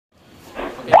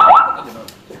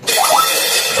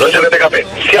Menuju ke TKP.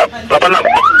 Siap, 86.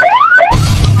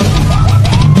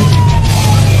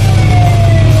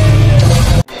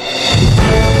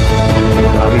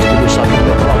 Dari tulisan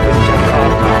Kabupaten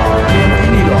Jakarta,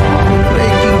 inilah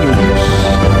breaking news.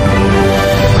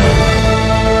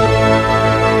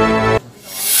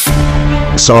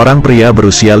 Seorang pria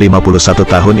berusia 51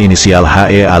 tahun inisial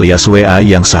HE alias WA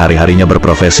yang sehari-harinya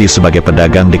berprofesi sebagai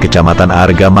pedagang di Kecamatan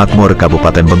Arga Makmur,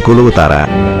 Kabupaten Bengkulu Utara,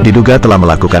 diduga telah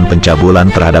melakukan pencabulan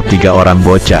terhadap 3 orang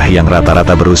bocah yang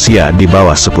rata-rata berusia di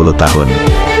bawah 10 tahun.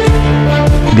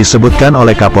 Disebutkan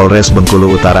oleh Kapolres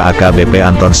Bengkulu Utara AKBP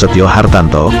Anton Setio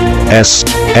Hartanto,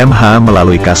 S.M.H.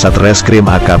 melalui Kasat Reskrim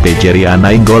AKP Jeria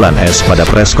Nainggolan S pada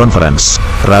press conference,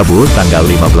 Rabu tanggal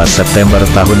 15 September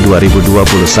tahun 2021,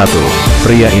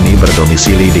 pria ini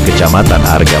berdomisili di Kecamatan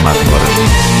Arga Makmur.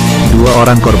 2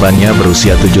 orang korbannya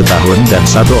berusia 7 tahun dan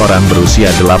 1 orang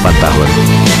berusia 8 tahun.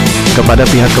 Kepada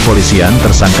pihak kepolisian,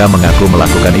 tersangka mengaku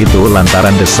melakukan itu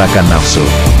lantaran desakan nafsu.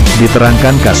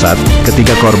 Diterangkan Kasat,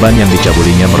 ketiga korban yang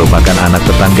dicabulinya merupakan anak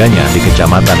tetangganya di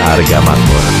Kecamatan Arga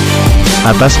Makmur.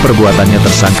 Atas perbuatannya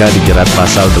tersangka dijerat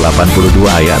pasal 82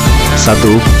 ayat 1,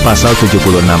 pasal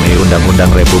 76E Undang-Undang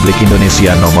Republik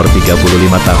Indonesia Nomor 35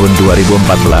 Tahun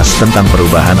 2014 tentang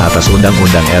perubahan atas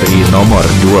Undang-Undang RI Nomor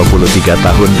 23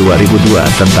 Tahun 2002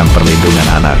 tentang perlindungan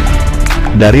anak.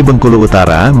 Dari Bengkulu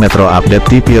Utara, Metro Update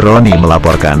TV Roni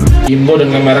melaporkan. Info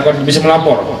dan kamera kon bisa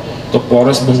melapor ke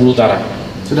Polres Bengkulu Utara.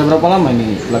 Sudah berapa lama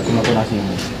ini melakukan aksi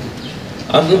ini?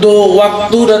 Untuk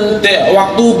waktu dan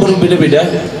waktu berbeda-beda.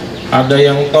 Ada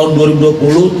yang tahun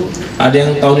 2020, ada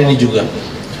yang tahun ini juga.